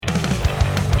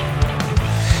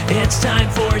It's time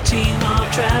for Teen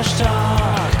Mom Trash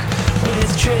Talk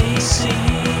with Tracy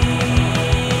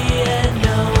and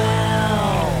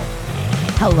Noelle.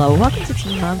 Hello, welcome to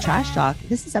Teen Mom Trash Talk.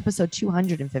 This is episode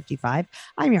 255.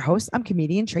 I'm your host. I'm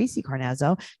comedian Tracy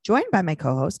Carnazzo, joined by my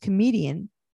co-host, comedian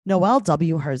Noelle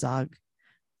W. Herzog,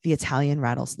 the Italian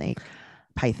rattlesnake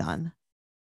python.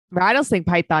 Rattlesnake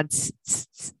python.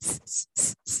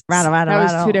 Rattle, That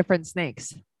was rattle. two different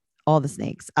snakes. All the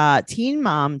snakes. Teen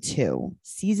Mom 2,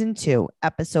 season 2,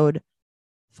 episode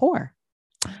 4.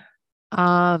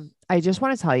 I just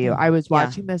want to tell you, I was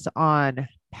watching this on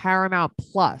Paramount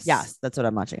Plus. Yes, that's what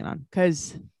I'm watching it on.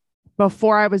 Because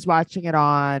before I was watching it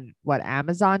on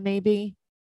Amazon, maybe.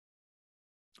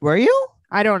 Were you?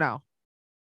 I don't know.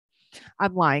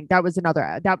 I'm lying. That was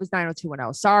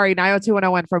 90210. Sorry,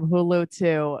 90210 went from Hulu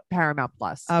to Paramount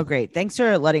Plus. Oh, great. Thanks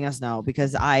for letting us know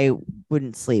because I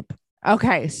wouldn't sleep.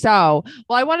 Okay, so,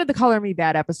 I wanted the Color Me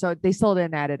Bad episode. They still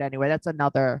didn't add it anyway. That's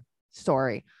another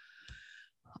story.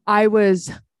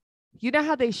 You know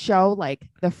how they show like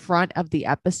the front of the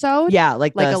episode? Yeah,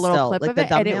 like a little still, clip like of the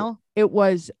it. And thumbnail. it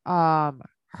was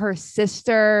her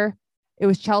sister. It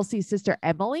was Chelsea's sister,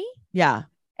 Emily. Yeah.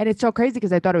 And it's so crazy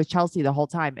because I thought it was Chelsea the whole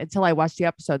time until I watched the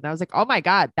episode. And I was like, oh my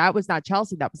God, that was not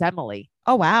Chelsea. That was Emily.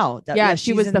 Oh, wow. Yeah, she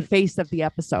she's was in, the face of the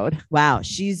episode. Wow.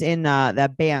 She's in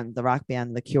that band, the rock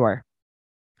band, The Cure.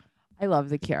 I love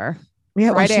The Cure.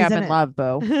 Yeah, Friday, I'm she's in love,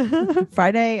 boo.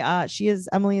 Friday,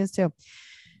 Emily is too.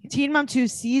 Teen Mom 2,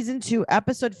 season 2,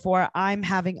 episode 4. I'm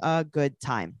having a good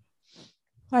time.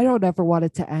 I don't ever want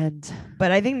it to end.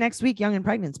 But I think next week, Young and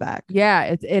Pregnant's back. Yeah,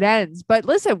 it ends. But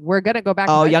listen, we're going to go back.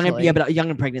 Oh, eventually. but Young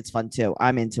and Pregnant's fun too.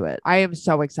 I'm into it. I am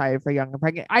so excited for Young and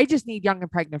Pregnant. I just need Young and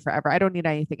Pregnant forever. I don't need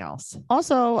anything else.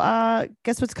 Also,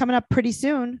 guess what's coming up pretty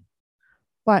soon?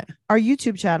 What? Our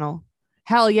YouTube channel.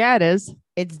 Hell yeah, it is.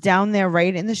 It's down there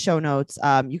right in the show notes.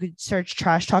 You could search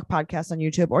Trash Talk Podcast on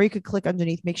YouTube, or you could click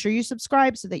underneath. Make sure you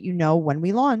subscribe so that you know when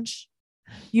we launch.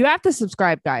 You have to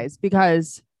subscribe, guys,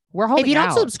 because we're holding If you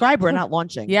don't out. subscribe, we're not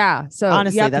launching. Yeah. So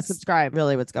honestly, you have that's to subscribe.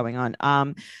 really what's going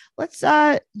on. Let's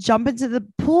jump into the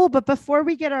pool. But before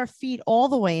we get our feet all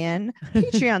the way in,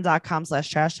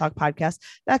 patreon.com/trash talk podcast.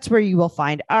 That's where you will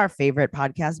find our favorite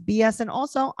podcast, BS, and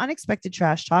also Unexpected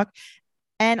Trash Talk.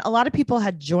 And a lot of people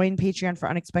had joined Patreon for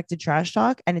Unexpected Trash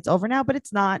Talk, and it's over now, but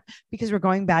it's not because we're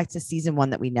going back to season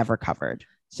 1 that we never covered.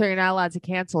 So you're not allowed to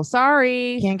cancel.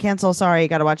 Sorry. Can't cancel. Sorry.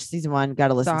 Got to watch season 1. Got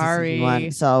to listen to season 1.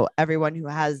 Sorry. So everyone who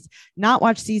has not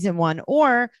watched season 1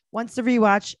 or wants to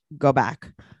rewatch, go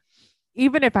back.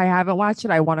 Even if I haven't watched it,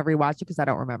 I want to rewatch it because I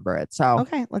don't remember it. So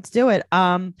Okay, let's do it.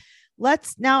 Now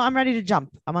I'm ready to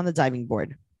jump. I'm on the diving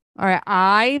board. all right.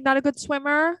 I'm not a good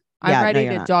swimmer. Yeah, I'm no, ready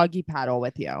you're to not. doggy paddle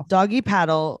with you. Doggy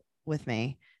paddle with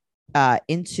me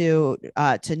to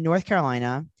North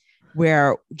Carolina,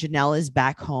 where Janelle is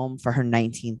back home for her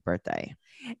 19th birthday.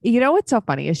 You know what's so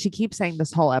funny is she keeps saying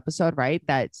this whole episode, right?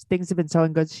 That things have been so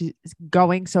good. She's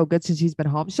going so good since she's been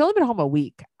home. She's only been home a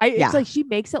week. Yeah. It's like she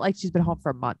makes it like she's been home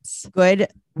for months. Good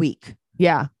week.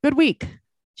 Yeah. Good week.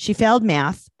 She failed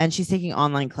math and she's taking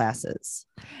online classes.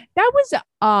 That was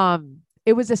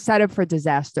it was a setup for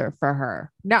disaster for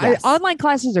her. Now Yes. online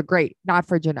classes are great, not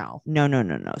for Janelle. No.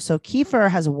 So Kiefer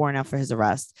has a warrant out for his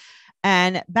arrest.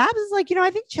 And Babs is like,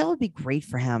 I think Chill would be great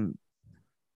for him.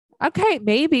 Okay,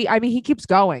 maybe. I mean, he keeps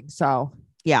going, so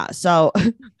Yeah. So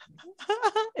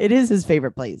it is his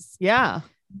favorite place. yeah.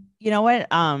 You know what?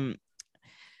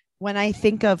 When I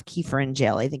think of Kiefer in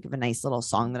jail, I think of a nice little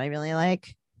song that I really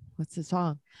like. What's the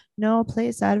song? No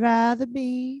place I'd rather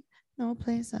be. No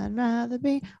place I'd rather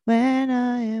be. When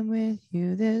I am with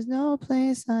you, there's no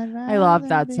place I'd rather be. I love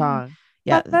that song.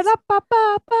 Yeah.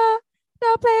 Ba-da-da-ba-ba-ba.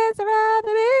 No place I'd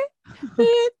rather be.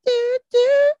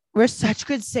 We're such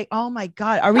good sing. Oh my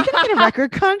God. Are we going to get a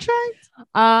record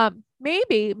contract?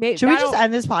 Maybe. Should we just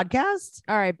end this podcast?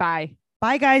 All right, bye.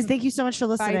 Bye, guys. Thank you so much for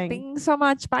Bye. listening. Thanks so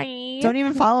much. Bye. Don't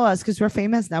even follow us because we're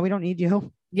famous now. We don't need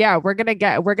you. Yeah, we're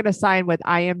gonna sign with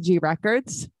IMG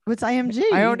Records. What's IMG?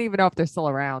 I don't even know if they're still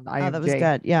around. IMG. Oh, that was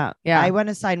good. Yeah. Yeah. I want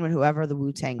to sign with whoever the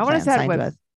Wu-Tang I want to Clan sign signed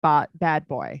with Bad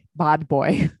Boy. Bad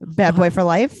Boy. Bad Boy for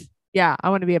Life. Yeah, I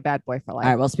want to be a bad boy for life.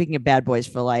 All right. Well, speaking of bad boys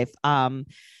for life,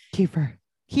 Kiefer.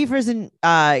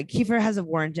 Kiefer has a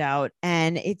warrant out,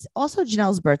 and it's also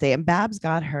Janelle's birthday, and Babs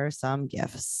got her some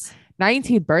gifts.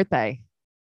 19th birthday.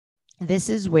 This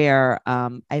is where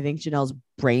I think Janelle's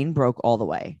brain broke all the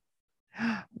way.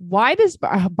 Why does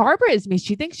Barbara is me?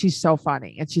 She thinks she's so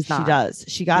funny, and she's not. She does.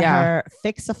 She got her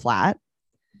Fix a Flat,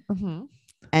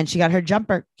 and she got her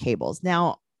jumper cables.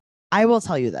 Now, I will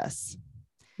tell you this.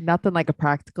 Nothing like a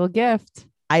practical gift.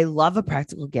 I love a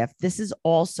practical gift. This is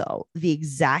also the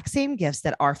exact same gifts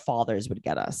that our fathers would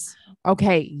get us.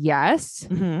 Okay. Yes.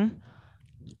 Mm-hmm.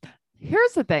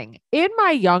 Here's the thing. In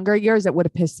my younger years, it would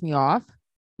have pissed me off.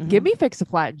 Give me Fix a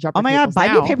Flat and Jumper Oh my God, cables buy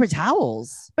now. me paper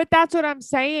towels. But that's what I'm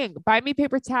saying. Buy me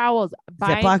paper towels.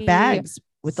 Buy Ziploc me bags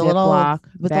with the little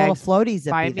floaty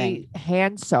zippy Buy thing. me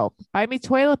hand soap. Buy me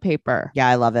toilet paper. Yeah,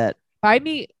 I love it. Buy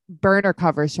me burner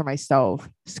covers for my stove.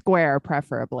 Square,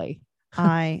 preferably.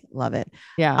 I love it.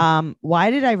 Yeah.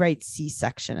 Why did I write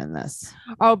C-section in this?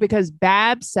 Oh, because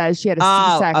Babs says she had a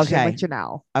C-section with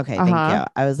Janelle. Okay, thank you.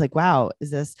 I was like, wow, is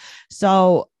this?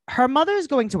 So her mother is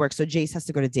going to work, so Jace has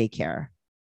to go to daycare.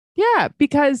 Yeah,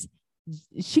 because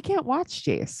she can't watch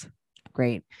Jace.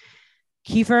 Great.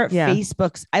 Kiefer,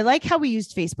 Facebook's. I like how we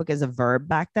used Facebook as a verb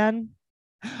back then.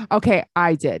 Okay,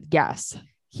 I did. Yes.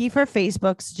 Kiefer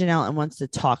Facebook's Janelle and wants to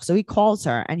talk. So he calls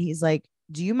her and he's like,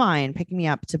 do you mind picking me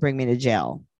up to bring me to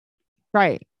jail?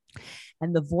 Right.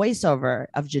 And the voiceover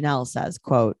of Janelle says,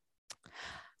 quote,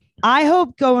 I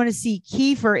hope going to see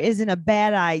Kiefer isn't a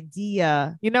bad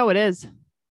idea. You know it is.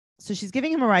 So she's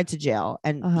giving him a ride to jail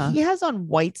and he has on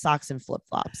white socks and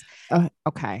flip-flops.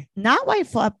 Okay. Not white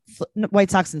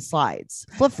socks and slides,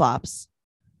 flip-flops.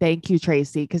 Thank you,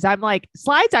 Tracy. Because I'm like,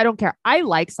 slides, I don't care. I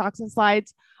like socks and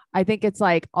slides. I think it's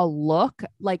like a look,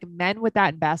 like men with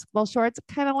that in basketball shorts,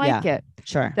 kind of like it.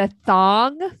 Sure. The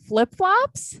thong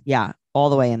flip-flops. Yeah, all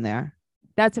the way in there.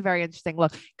 That's a very interesting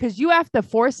look because you have to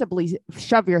forcibly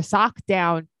shove your sock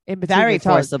down in between very your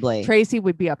toes. Forcibly. Tracy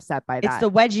would be upset by that. It's the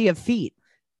Wedgie of Feet.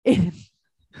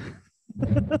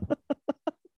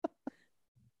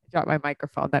 Drop my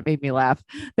microphone. That made me laugh.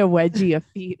 The Wedgie of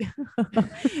Feet.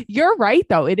 You're right,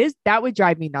 though. It is. That would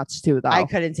drive me nuts too, though. I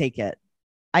couldn't take it.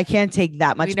 I can't take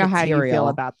that much material. How you feel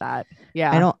about that.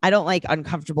 Yeah. I don't like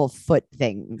uncomfortable foot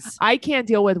things. I can't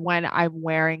deal with when I'm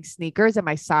wearing sneakers and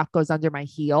my sock goes under my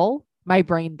heel. My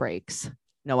brain breaks.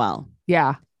 Noelle.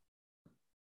 Yeah.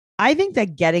 I think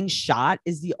that getting shot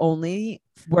is the only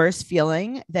worse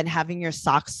feeling than having your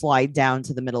socks slide down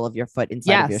to the middle of your foot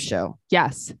inside of your shoe.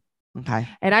 Yes. Okay.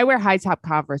 And I wear high top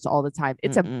Converse all the time.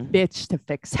 It's a bitch to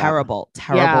fix. Terrible.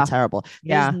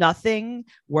 There's nothing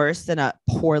worse than a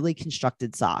poorly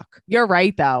constructed sock. You're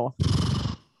right, though.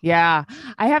 Yeah.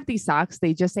 I have these socks.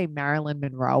 They just say Marilyn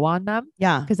Monroe on them.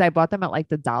 Yeah. Because I bought them at like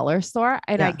the dollar store.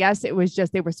 And I guess it was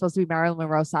just, they were supposed to be Marilyn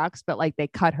Monroe socks, but like they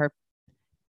cut her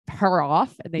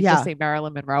off and they just say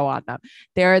Marilyn Monroe on them.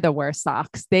 They're the worst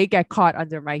socks. They get caught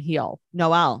under my heel.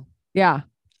 Noelle. Yeah.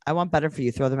 I want better for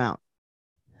you. Throw them out.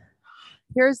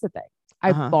 Here's the thing.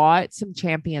 I bought some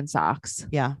Champion socks.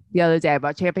 Yeah. The other day, I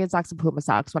bought Champion socks and Puma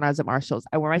socks when I was at Marshall's.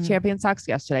 I wore my Champion socks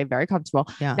yesterday. Very comfortable.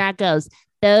 Yeah. Matt goes,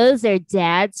 those are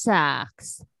dad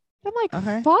socks. I'm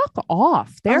like, fuck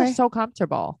off. They're so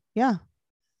comfortable. Yeah.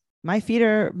 My feet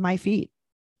are my feet.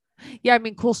 Yeah. I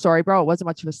mean, cool story, bro. It wasn't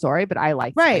much of a story, but I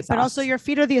liked right. But also your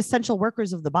feet are the essential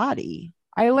workers of the body.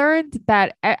 I learned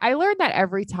that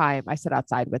every time I sit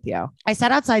outside with you. I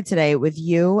sat outside today with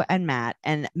you and Matt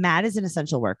is an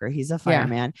essential worker. He's a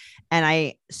fireman. And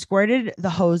I squirted the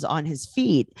hose on his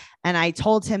feet and I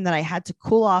told him that I had to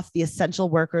cool off the essential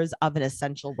workers of an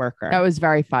essential worker. That was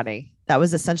very funny. That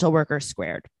was essential worker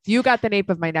squared. You got the nape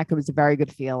of my neck. It was a very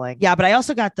good feeling. Yeah. But I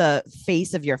also got the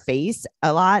face of your face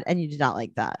a lot. And you did not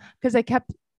like that. Because I kept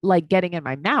like getting in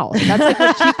my mouth. That's like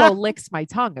when Chico licks my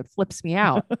tongue. It flips me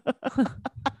out.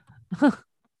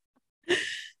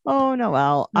 Oh,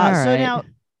 Noelle. So now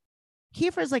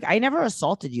Kiefer's like, I never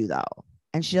assaulted you though.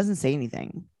 And she doesn't say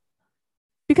anything.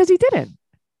 Because he didn't.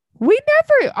 We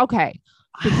never. Okay.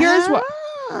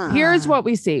 Here's what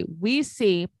we see. We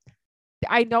see,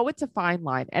 I know it's a fine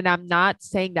line and I'm not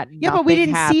saying that. Yeah, but we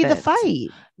didn't see the fight.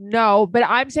 No, but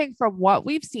I'm saying from what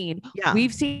we've seen,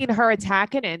 we've seen her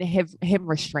attacking and him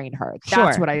restrain her.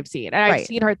 That's what I've seen. And I've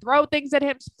seen her throw things at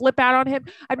him, flip out on him.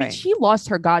 I mean, she lost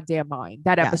her goddamn mind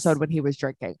that episode when he was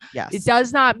drinking. Yes. It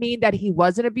does not mean that he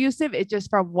wasn't abusive. It's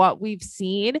just from what we've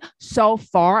seen so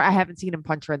far, I haven't seen him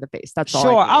punch her in the face. That's all.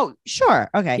 Sure. Oh, sure.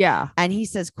 Okay. Yeah. And he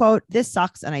says, quote, this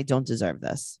sucks and I don't deserve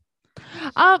this.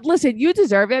 Listen, you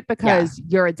deserve it because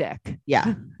you're a dick.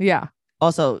 Yeah. Yeah.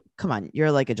 Also, come on,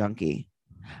 you're like a junkie.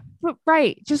 But,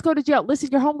 right. Just go to jail. Listen,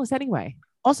 you're homeless anyway.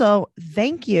 Also,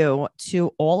 thank you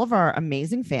to all of our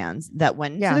amazing fans that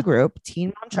went into the group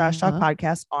Teen Mom Trash Talk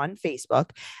Podcast on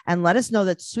Facebook and let us know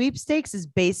that sweepstakes is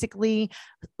basically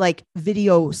like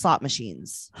video slot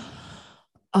machines.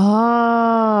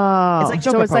 Oh, it's like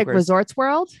so it's like Resorts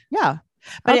World. Yeah.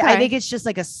 But I think it's just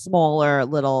like a smaller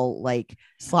little like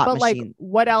slot machine. Like,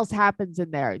 what else happens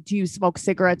in there? Do you smoke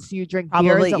cigarettes? Do you drink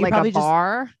beers at like a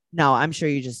bar? No, I'm sure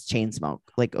you just chain smoke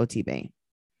like OTB.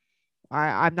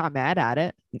 I'm not mad at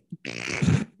it.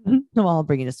 Well, I'll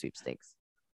bring you to sweepstakes.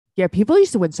 Yeah, people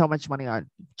used to win so much money on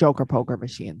Joker poker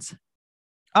machines.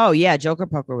 Oh yeah, Joker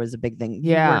poker was a big thing.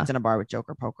 Yeah, you worked in a bar with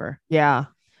Joker poker. Yeah,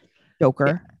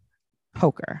 Joker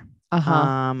poker.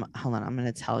 Uh-huh. Hold on, I'm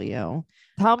gonna tell you.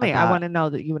 Tell me. I want to know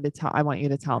that you want to tell. I want you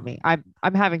to tell me.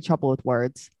 I'm having trouble with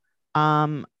words.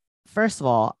 First of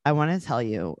all, I want to tell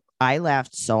you, I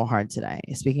laughed so hard today.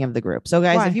 Speaking of the group, so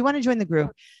guys, if you want to join the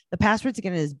group, the password to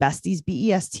get in is besties,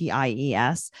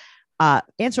 BESTIES.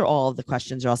 Answer all of the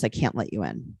questions, or else I can't let you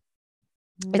in.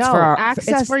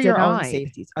 It's for your own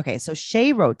safety. Okay, so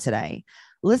Shay wrote today,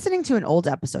 listening to an old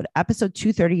episode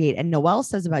 238, and Noelle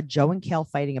says about Joe and Kale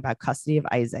fighting about custody of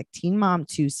Isaac, Teen Mom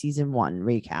 2 season 1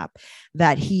 recap,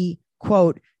 that he,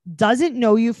 quote, doesn't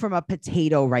know you from a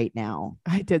potato right now.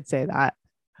 I did say that.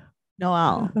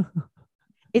 Noelle.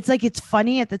 It's like, it's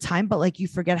funny at the time, but like you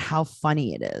forget how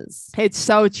funny it is. It's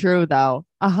so true though.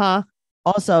 Uh-huh.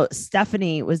 Also,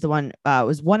 Stephanie was one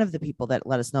of the people that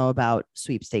let us know about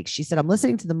sweepstakes. She said, I'm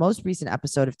listening to the most recent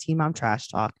episode of Teen Mom Trash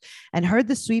Talk and heard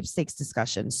the sweepstakes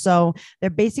discussion. So they're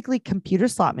basically computer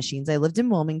slot machines. I lived in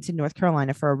Wilmington, North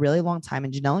Carolina for a really long time,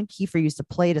 and Janelle and Kiefer used to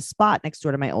play at a spot next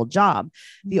door to my old job.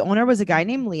 The owner was a guy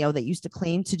named Leo that used to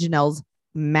claim to Janelle's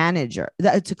manager,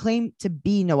 to claim to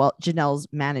be Janelle's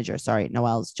manager. Sorry,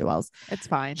 Joelle's. It's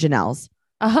fine. Janelle's.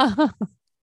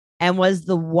 And was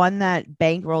the one that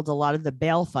bankrolled a lot of the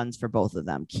bail funds for both of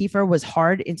them. Kiefer was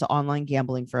hard into online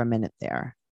gambling for a minute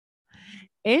there.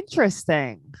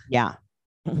 Interesting. Yeah.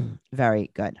 Very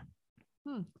good.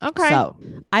 Okay. So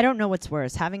I don't know what's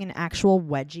worse, having an actual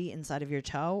wedgie inside of your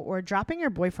toe or dropping your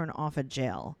boyfriend off at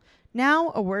jail.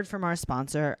 Now, a word from our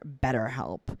sponsor,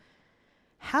 BetterHelp.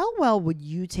 How well would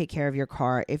you take care of your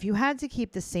car if you had to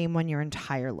keep the same one your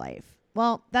entire life?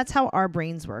 Well, that's how our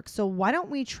brains work, so why don't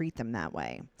we treat them that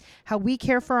way? How we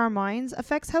care for our minds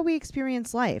affects how we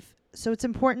experience life, so it's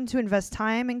important to invest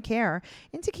time and care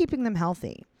into keeping them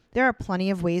healthy. There are plenty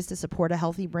of ways to support a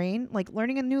healthy brain, like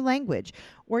learning a new language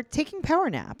or taking power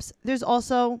naps. There's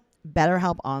also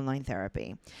BetterHelp online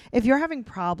therapy. If you're having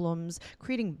problems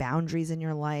creating boundaries in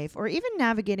your life or even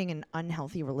navigating an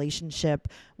unhealthy relationship,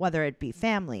 whether it be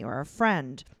family or a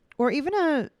friend or even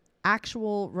an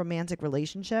actual romantic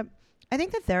relationship, I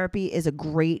think that therapy is a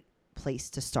great place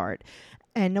to start.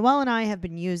 And Noelle and I have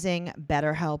been using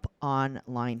BetterHelp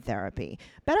online therapy.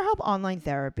 BetterHelp online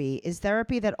therapy is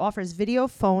therapy that offers video,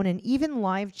 phone, and even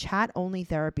live chat-only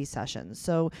therapy sessions.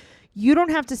 So you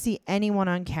don't have to see anyone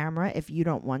on camera if you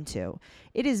don't want to.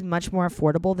 It is much more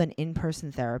affordable than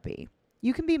in-person therapy.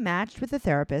 You can be matched with a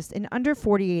therapist in under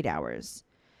 48 hours.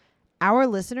 Our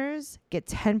listeners get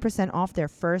 10% off their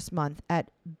first month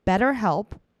at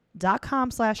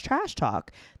BetterHelp.com/trash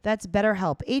talk. That's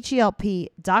BetterHelp,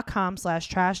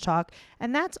 HELP.com/trash talk.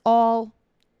 And that's all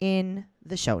in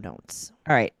the show notes.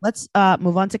 All right, let's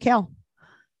move on to Kale.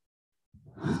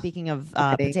 Speaking of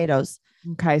potatoes.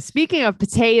 Okay, speaking of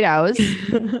potatoes.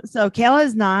 So Kale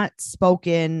has not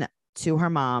spoken to her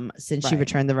mom since she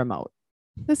returned the remote.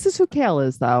 This is who Kale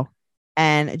is, though.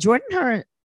 And Jordan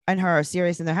and her are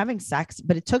serious and they're having sex,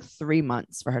 but it took 3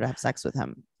 months for her to have sex with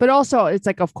him. But also it's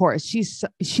like, of course,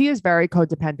 she is very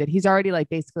codependent. He's already like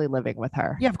basically living with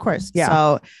her. Yeah, of course. Yeah.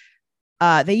 So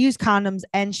they use condoms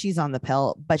and she's on the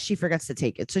pill, but she forgets to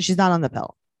take it. So she's not on the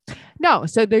pill. No.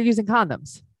 So they're using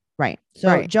condoms. Right.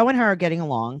 So Joe and her are getting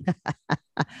along.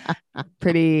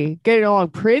 Getting along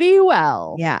pretty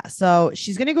well. Yeah. So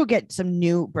she's going to go get some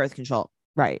new birth control.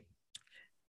 Right.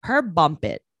 Her bump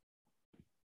it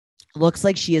looks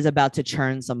like she is about to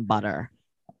churn some butter.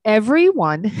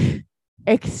 Everyone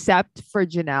except for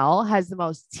Janelle has the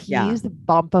most teased,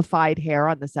 bumpified hair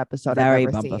on this episode. Very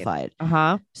bumpified.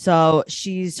 Uh-huh. So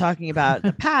she's talking about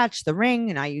the patch, the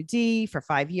ring, an IUD for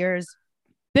 5 years.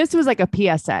 This was like a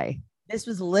PSA. This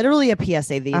was literally a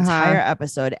PSA the entire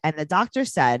episode. And the doctor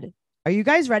said, are you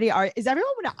guys ready? Is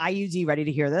everyone with an IUD ready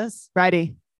to hear this?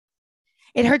 Ready.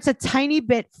 It hurts a tiny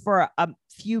bit for a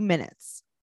few minutes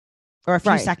or a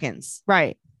few seconds.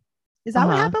 Right. Is that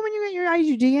what happened when you get your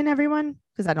IUD in, everyone?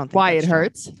 Because I don't think why it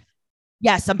hurts.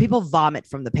 Yeah, some people vomit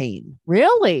from the pain.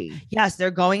 Really? Yes,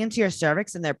 they're going into your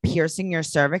cervix and they're piercing your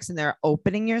cervix and they're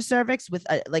opening your cervix with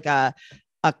a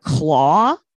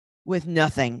claw with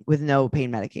no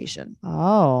pain medication.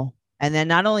 Oh. And then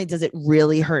not only does it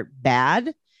really hurt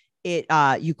bad,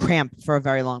 you cramp for a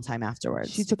very long time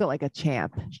afterwards. She took it like a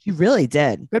champ. She really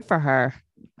did. Good for her.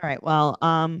 All right. Well,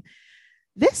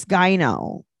 this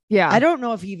gyno, I don't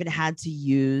know if he even had to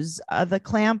use the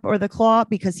clamp or the claw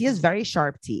because he has very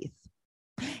sharp teeth.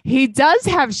 He does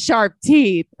have sharp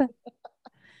teeth.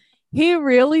 He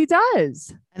really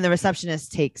does. And the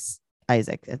receptionist takes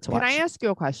Isaac to watch. Can I ask you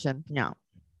a question? No.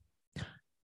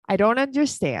 I don't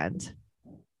understand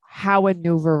how a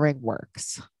NuvaRing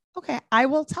works. Okay, I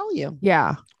will tell you.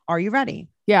 Yeah. Are you ready?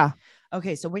 Yeah.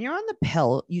 Okay, so when you're on the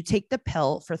pill, you take the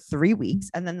pill for 3 weeks,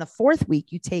 and then the 4th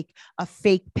week you take a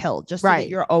fake pill, just so that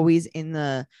you're always in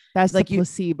the like the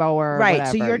placebo or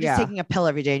whatever. So you're just taking a pill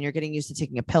every day, and you're getting used to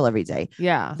taking a pill every day.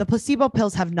 Yeah. The placebo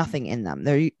pills have nothing in them.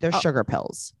 They're sugar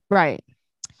pills. Right.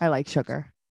 I like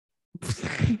sugar.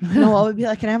 No, I would be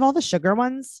like, can I have all the sugar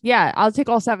ones? Yeah, I'll take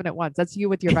all 7 at once. That's you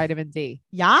with your vitamin D.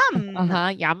 Yum.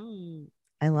 Yum.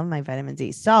 I love my vitamin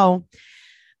D. So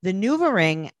the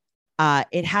NuvaRing,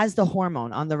 it has the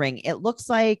hormone on the ring. It looks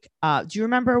like, do you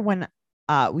remember when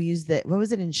we used what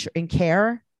was it in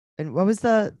Care? And what was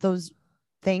those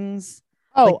things?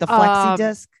 Oh, like the flexi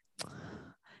disc?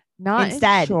 Not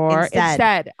instead.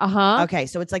 Okay.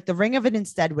 So it's like the ring of it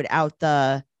instead without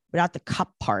the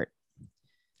cup part.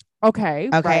 Okay.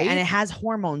 Right. And it has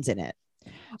hormones in it.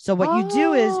 So what you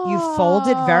do is you fold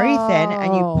it very thin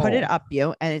and you put it up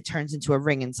you, and it turns into a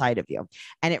ring inside of you,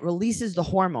 and it releases the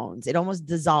hormones. It almost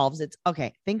dissolves. It's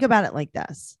okay. Think about it like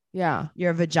this. Yeah.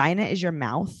 Your vagina is your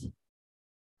mouth.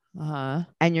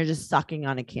 And you're just sucking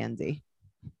on a candy.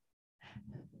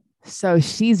 So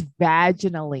she's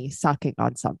vaginally sucking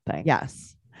on something.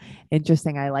 Yes.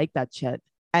 Interesting. I like that shit.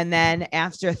 And then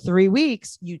after 3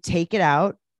 weeks, you take it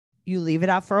out. You leave it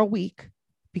out for a week,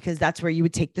 because that's where you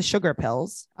would take the sugar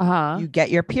pills. You get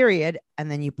your period, and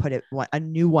then you put a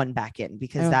new one back in,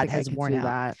 because that has worn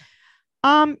out.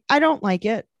 I don't like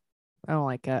it. All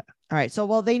right.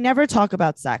 So, they never talk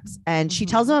about sex, and she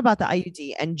tells him about the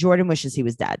IUD, and Jordan wishes he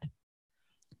was dead.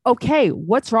 Okay.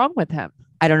 What's wrong with him?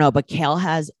 I don't know, but Kale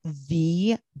has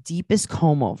the deepest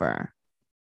comb over.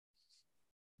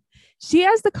 She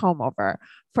has the comb over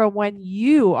for when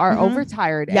you are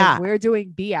overtired and we're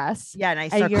doing BS. Yeah, and I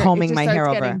start combing my hair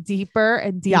over. Getting deeper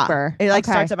and deeper. Yeah. It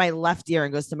starts at my left ear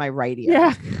and goes to my right ear.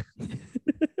 Yeah.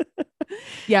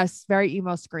 Yes, very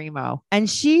emo screamo. And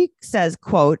she says,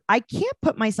 quote, "I can't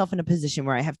put myself in a position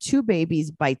where I have 2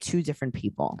 babies by 2 different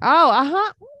people."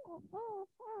 Oh,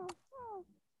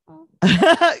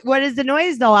 What is the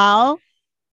noise, Noelle?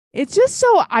 It's just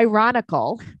so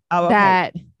ironical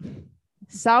that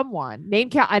someone named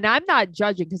Cal, and I'm not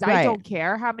judging, because I don't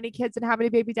care how many kids and how many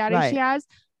baby daddies she has.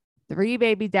 3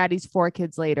 baby daddies, 4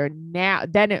 kids later. I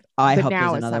hope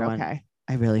there's another one. Okay.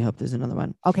 I really hope there's another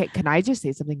one. Okay, can I just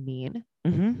say something mean?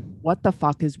 What the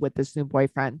fuck is with this new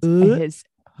boyfriend? His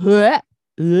why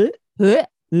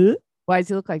does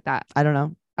he look like that? I don't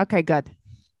know. Okay, good.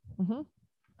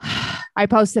 I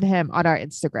posted him on our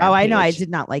Instagram. Oh, I know. I did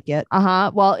not like it.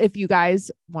 Well, if you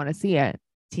guys want to see it,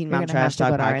 Teen Mom Trash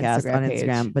Talk Podcast on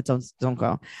Instagram, but don't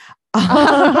go.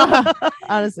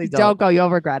 Honestly, don't go. You'll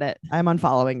regret it. I'm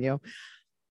unfollowing you.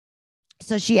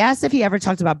 So she asked if he ever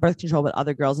talked about birth control with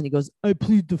other girls, and he goes, "I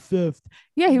plead the 5th."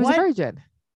 Yeah, he was a virgin.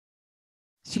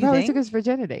 She probably took his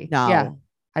virginity. No. Yeah,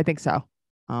 I think so.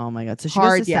 Oh my God. So she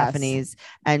goes to Stephanie's,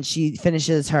 and she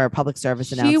finishes her public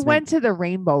service announcement. She went to the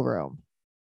Rainbow Room.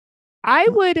 I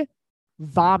would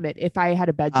vomit if I had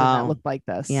a bedroom that looked like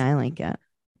this. Yeah, I like it.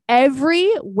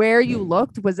 Everywhere you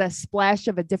looked was a splash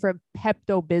of a different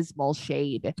Pepto-Bismol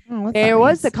shade. It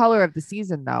was the color of the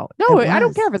season, though. No, I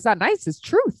don't care if it's not nice. It's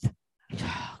truth.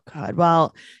 Oh, God.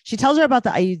 Well, she tells her about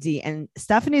the IUD, and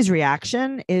Stephanie's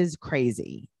reaction is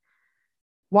crazy.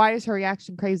 Why is her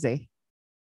reaction crazy?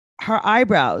 Her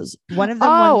eyebrows. One of them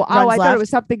runs I left. thought it was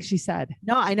something she said.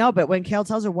 No, I know. But when Kale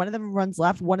tells her, one of them runs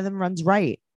left, one of them runs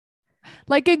right.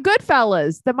 Like in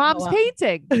Goodfellas, the mom's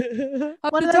painting.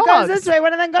 One of them goes this way,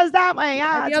 one of them goes that way.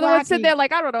 Yeah, and the other one's sitting there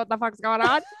like, I don't know what the fuck's going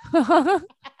on.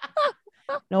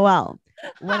 Noelle,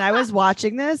 when I was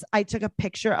watching this, I took a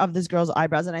picture of this girl's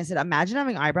eyebrows, and I said, imagine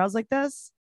having eyebrows like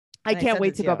this. I can't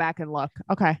wait to go back and look.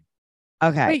 Okay.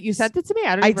 Wait, you sent it to me?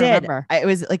 I did. Remember. It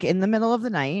was like in the middle of the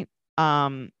night.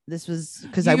 This was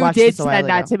because I watched this a while ago. You did send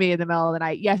that to me in the middle of the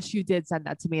night. Yes, you did send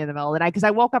that to me in the middle of the night, because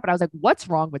I woke up and I was like, what's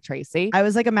wrong with Tracy? I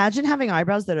was like, imagine having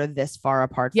eyebrows that are this far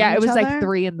apart from each it was other. like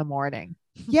 3 a.m.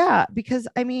 Yeah, because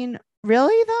I mean,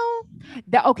 really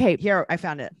though? Okay. Here, I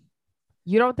found it.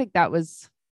 You don't think that was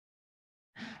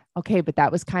okay, but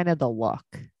that was kind of the look.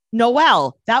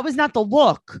 Noelle, that was not the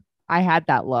look. I had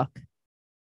that look.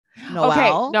 Noelle? Okay,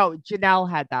 no, Janelle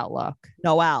had that look.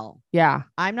 Noelle. Yeah.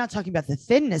 I'm not talking about the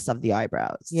thinness of the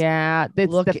eyebrows. Yeah.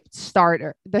 It's the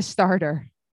starter. The starter.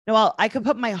 Noelle, I could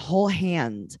put my whole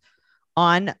hand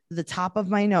on the top of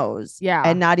my nose. Yeah.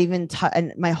 And not even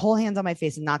and my whole hand's on my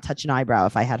face and not touch an eyebrow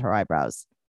if I had her eyebrows.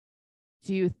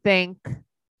 Do you think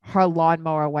her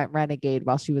lawnmower went renegade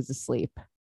while she was asleep?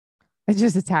 It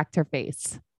just attacked her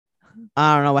face.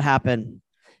 I don't know what happened.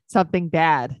 Something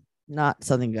bad. Not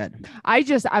something good.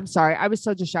 I'm sorry. I was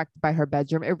so distracted by her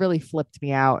bedroom. It really flipped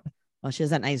me out. Well, she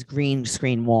has that nice green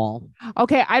screen wall.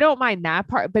 Okay. I don't mind that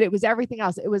part, but it was everything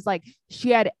else. It was like she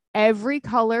had every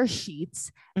color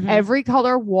sheets, every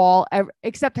color wall,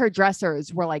 except her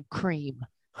dressers were like cream.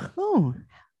 Oh,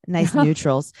 nice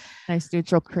neutrals. Nice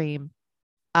neutral cream.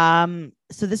 So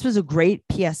this was a great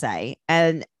PSA,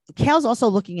 and Kale's also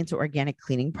looking into organic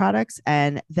cleaning products,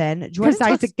 and then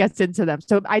Isaac gets into them.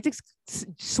 So Isaac's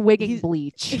swigging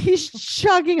bleach. He's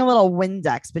chugging a little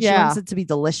Windex, but she wants it to be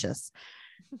delicious.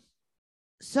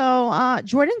 So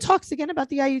Jordan talks again about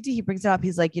the IUD. He brings it up.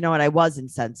 He's like, you know what? I was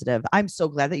insensitive. I'm so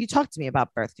glad that you talked to me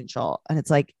about birth control. And it's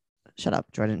like, shut up,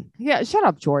 Jordan. Yeah, shut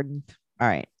up, Jordan. All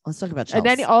right, let's talk about Chelsea.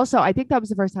 And then also, I think that was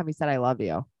the first time he said, I love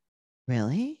you.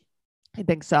 Really? I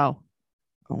think so.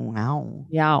 Oh, wow.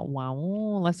 Yeah. Wow.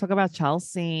 Let's talk about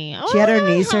Chelsea. She had her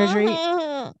knee surgery.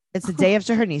 It's the day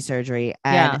after her knee surgery,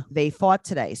 and they fought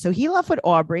today. So he left with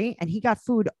Aubrey, and he got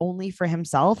food only for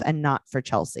himself and not for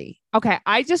Chelsea. Okay.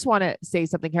 I just want to say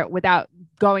something here without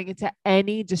going into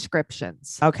any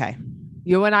descriptions. Okay.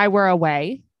 You and I were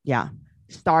away. Yeah.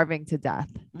 Starving to death.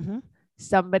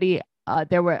 Somebody,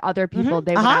 there were other people.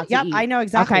 They went out to eat. I know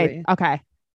exactly. Okay.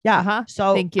 Yeah.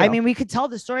 So, thank you. I mean, we could tell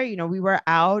the story. You know, we were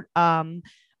out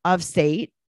of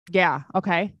state. Yeah.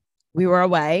 Okay. We were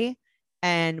away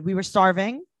and we were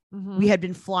starving. We had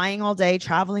been flying all day,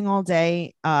 traveling all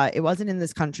day. It wasn't in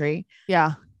this country.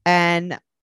 Yeah. And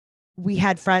we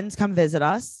had friends come visit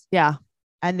us. Yeah.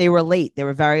 And they were late. They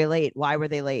were very late. Why were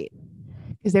they late?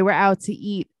 Because they were out to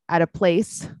eat at a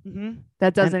place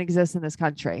that doesn't exist in this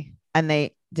country. And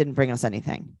they didn't bring us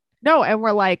anything. No. And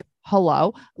we're like,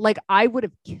 hello. Like I would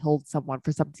have killed someone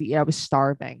for something to eat. I was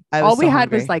starving. All we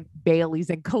had was like Bailey's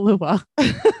and Kahlua.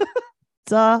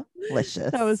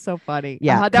 Delicious. That was so funny.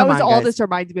 Yeah. That was all this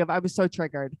reminded me of. I was so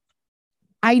triggered.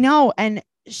 I know. And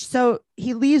so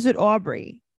he leaves with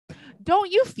Aubrey. Don't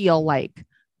you feel like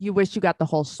you wish you got the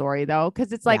whole story though?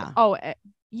 Because it's like,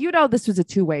 this was a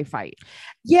two-way fight.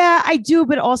 Yeah, I do.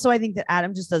 But also I think that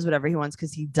Adam just does whatever he wants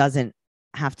because he doesn't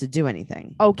have to do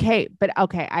anything. Okay.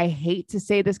 I hate to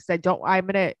say this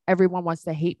because everyone wants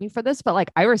to hate me for this, but like,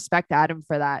 I respect Adam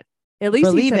for that. At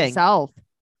least he's himself.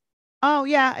 Oh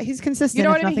yeah. He's consistent. You know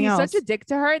what I mean? He's such a dick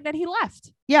to her and then he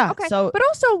left. Yeah. Okay. So, but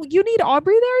also you need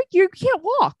Aubrey there. You can't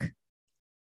walk.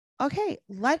 Okay.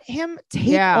 Let him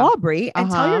take Aubrey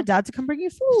and tell your dad to come bring you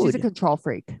food. She's a control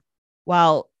freak.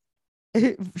 Well,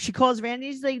 she calls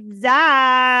Randy. She's like,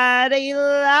 Dad, he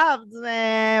loves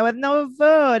me with no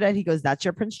food. And he goes, that's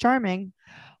your Prince Charming.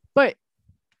 But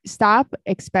stop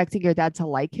expecting your dad to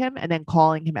like him and then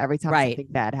calling him every time something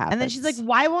bad happens. And then she's like,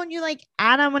 why won't you like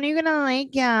Adam? When are you going to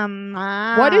like him?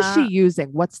 What is she using?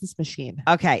 What's this machine?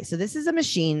 Okay. So this is a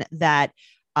machine that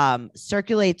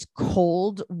circulates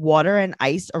cold water and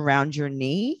ice around your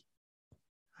knee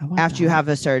after you have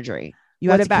a surgery.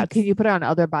 Can you put it on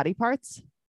other body parts?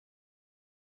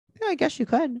 Yeah, I guess you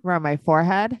could. Around my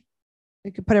forehead.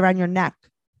 You could put it around your neck.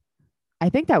 I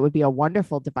think that would be a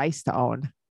wonderful device to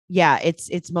own. Yeah,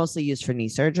 it's mostly used for knee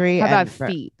surgery. How about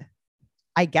feet?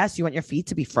 I guess you want your feet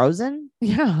to be frozen?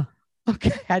 Yeah.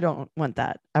 Okay. I don't want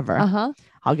that ever.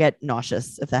 I'll get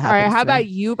nauseous if that happens. All right. How about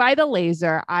you buy the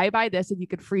laser? I buy this and you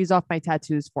could freeze off my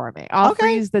tattoos for me. I'll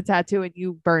freeze the tattoo and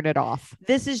you burn it off.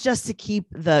 This is just to keep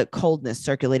the coldness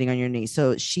circulating on your knee.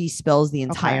 So she spills the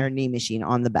entire knee machine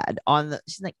on the bed.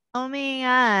 She's like, oh my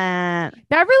God.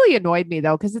 That really annoyed me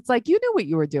though. Cause it's like, you knew what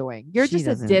you were doing. You're just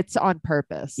a ditz on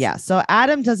purpose. Yeah. So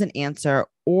Adam doesn't answer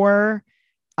or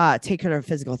take her to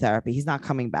physical therapy. He's not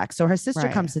coming back. So her sister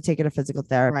comes to take her to physical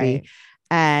therapy.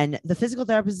 And the physical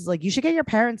therapist is like, you should get your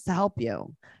parents to help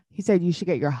you. He said, you should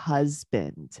get your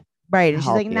husband. Right. And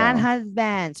she's like, not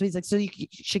husband. So he's like, so you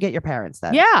should get your parents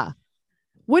then. Yeah.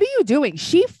 What are you doing?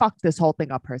 She fucked this whole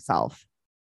thing up herself.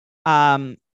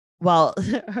 Well,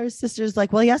 her sister's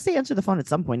like, well, he has to answer the phone at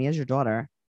some point. He has your daughter.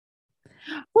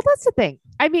 Well, that's the thing.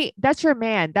 I mean, that's your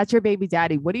man. That's your baby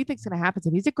daddy. What do you think's going to happen to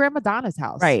him? He's at Grandma Donna's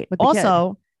house. Right.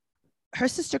 Also, her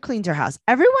sister cleaned her house.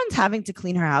 Everyone's having to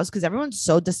clean her house because everyone's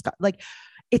so disgusted. Like,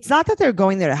 it's not that they're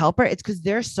going there to help her. It's because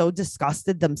they're so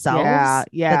disgusted themselves that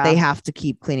they have to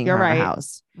keep cleaning her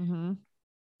house.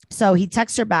 So he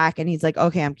texts her back and he's like,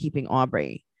 okay, I'm keeping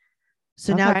Aubrey.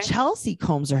 So now Chelsea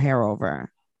combs her hair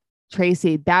over.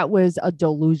 Tracy, that was a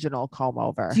delusional comb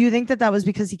over. Do you think that was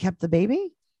because he kept the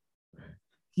baby?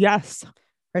 Yes.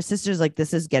 Her sister's like,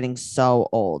 this is getting so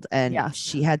old. And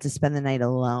she had to spend the night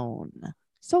alone.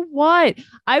 So what?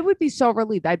 I would be so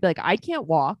relieved. I'd be like, I can't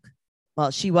walk.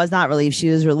 Well, she was not relieved. She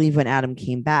was relieved when Adam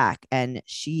came back. And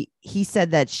he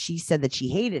said that she said that she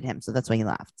hated him. So that's why he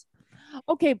left.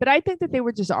 Okay, but I think that they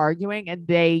were just arguing and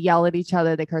they yell at each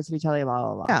other, they curse at each other, blah,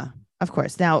 blah, blah. Yeah, of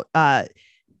course. Now,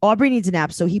 Aubrey needs a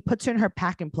nap, so he puts her in her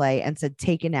pack and play and said,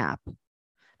 take a nap.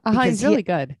 He's really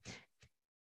good.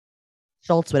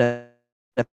 Schultz would have.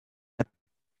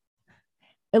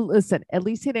 Listen, at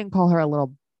least he didn't call her a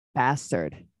little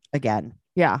bastard. Again.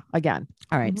 Yeah, again.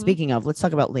 All right. Speaking of, let's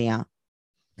talk about Leah.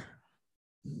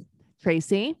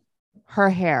 Tracy, her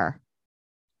hair.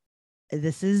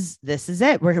 This is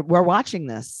it. We're watching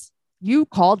this. You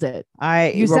called it.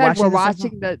 You said we're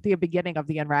watching the beginning of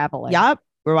the unraveling. Yep.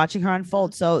 We're watching her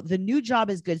unfold. So the new job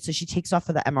is good. So she takes off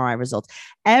for the MRI results.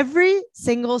 Every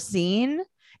single scene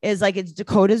is like it's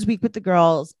Dakota's week with the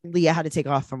girls. Leah had to take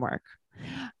off from work.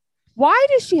 Why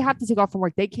does she have to take off from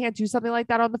work? They can't do something like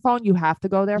that on the phone. You have to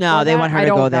go there. No, they want her to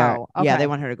go there. Okay. Yeah, they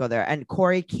want her to go there. And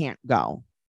Corey can't go.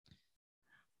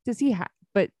 Does he have?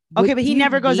 But he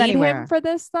never goes anywhere for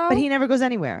this though. But he never goes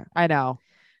anywhere. I know.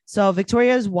 So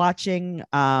Victoria is watching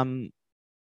the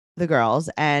girls,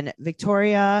 and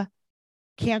Victoria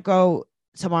can't go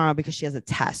tomorrow because she has a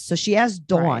test. So she asked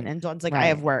Dawn, and Dawn's like, I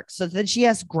have work. So then she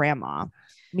asked Grandma.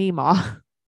 Meemaw.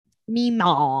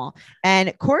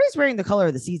 And Corey's wearing the color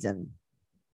of the season.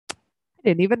 I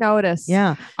didn't even notice.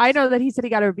 Yeah. I know that he said he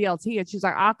got her BLT and she's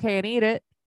like, I can't eat it.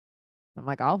 I'm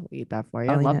like, I'll eat that for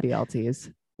you. I love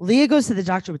BLTs. Leah goes to the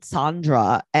doctor with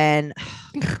Sandra, and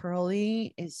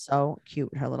Curly is so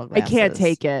cute. Her little glasses. I can't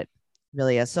take it.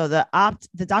 Really is. So the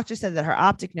doctor said that her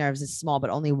optic nerves is small, but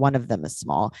only one of them is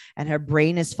small, and her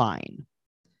brain is fine.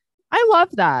 I love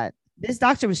that. This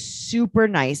doctor was super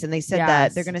nice, and they said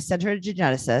that they're going to send her to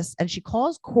geneticist, and she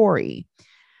calls Corey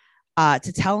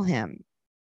to tell him.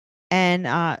 And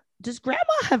does Grandma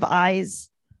have eyes?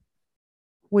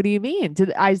 What do you mean? Do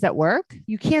the eyes that work?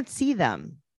 You can't see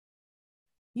them.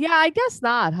 Yeah, I guess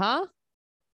not, huh?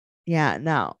 Yeah,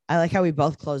 no. I like how we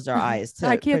both closed our eyes to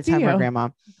I can't see you. Grandma.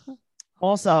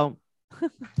 Also,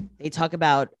 they talk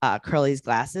about Curly's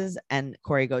glasses, and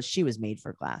Corey goes, she was made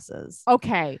for glasses.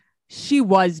 Okay. She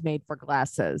was made for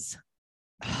glasses.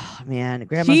 Oh, man,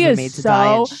 Grandma's been made to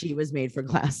die, and she was made for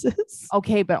glasses.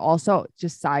 Okay, but also,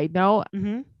 just side note,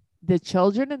 the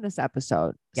children in this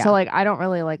episode. Yeah. So, like, I don't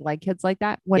really like kids like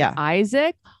that. When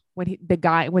Isaac, when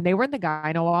they were in the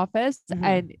gyno office,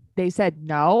 and they said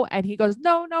no, and he goes,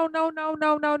 no.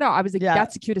 I was like,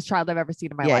 that's the cutest child I've ever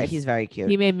seen in my life. He's very cute.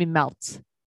 He made me melt.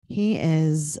 He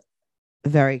is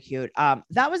very cute.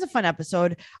 That was a fun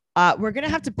episode. We're gonna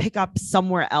have to pick up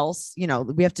somewhere else. You know,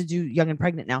 we have to do Young and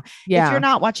Pregnant now. Yeah. If you're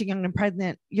not watching Young and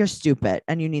Pregnant, you're stupid,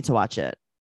 and you need to watch it.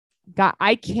 God,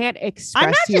 I can't express.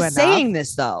 I'm not just saying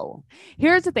this though.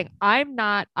 Here's the thing: I'm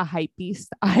not a hype beast.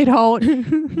 I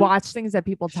don't watch things that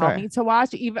people tell me to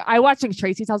watch. Even I watch things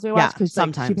Tracy tells me to watch because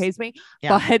sometimes she pays me.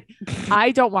 Yeah. But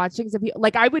I don't watch things that people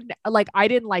like. I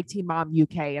didn't like Teen Mom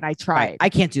UK, and I tried. Right. I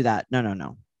can't do that.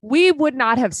 No. We would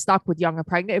not have stuck with Young and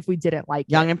Pregnant if we didn't like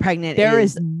Young and Pregnant. There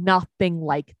is nothing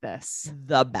like this.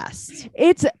 The best.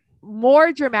 It's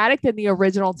more dramatic than the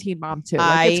original Teen Mom 2.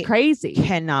 It's crazy.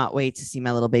 Cannot wait to see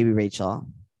my little baby Rachel.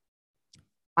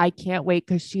 I can't wait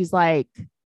because she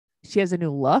has a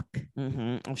new look.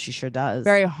 Oh, she sure does.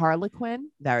 Very Harlequin.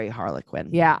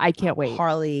 Yeah, I can't wait.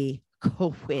 Harley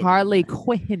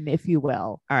Quinn, if you will.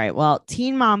 All right. Well,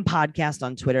 Teen Mom Podcast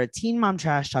on Twitter, Teen Mom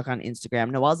Trash Talk on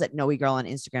Instagram. Noelle's at Noe Girl on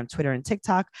Instagram, Twitter, and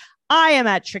TikTok. I am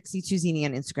at Trixie Tuzini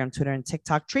on Instagram, Twitter, and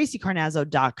TikTok.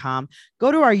 TracyCarnazzo.com.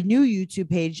 Go to our new YouTube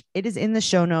page. It is in the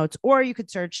show notes, or you could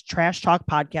search Trash Talk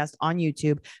Podcast on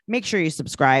YouTube. Make sure you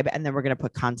subscribe, and then we're going to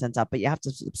put content up, but you have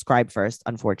to subscribe first,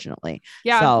 unfortunately.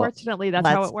 Yeah, so unfortunately, that's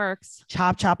how it works.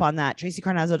 Chop on that.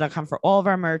 TracyCarnazzo.com for all of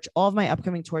our merch, all of my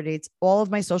upcoming tour dates, all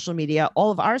of my social media,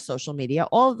 all of our social media,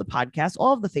 all of the podcasts,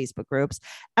 all of the Facebook groups,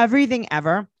 everything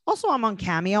ever. Also, I'm on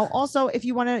Cameo. Also, if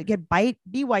you want to get Byte,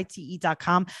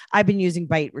 byte.com. I've been using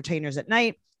Byte retainers at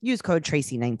night. Use code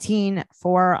Tracy19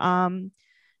 for an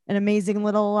amazing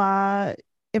little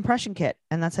impression kit.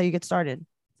 And that's how you get started.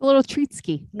 A little treat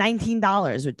ski.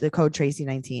 $19 with the code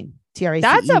Tracy19. TRACEY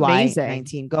That's amazing.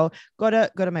 19. Go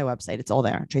to my website. It's all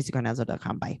there.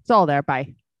 TracyCarnazzo.com. Bye. It's all there.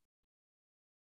 Bye.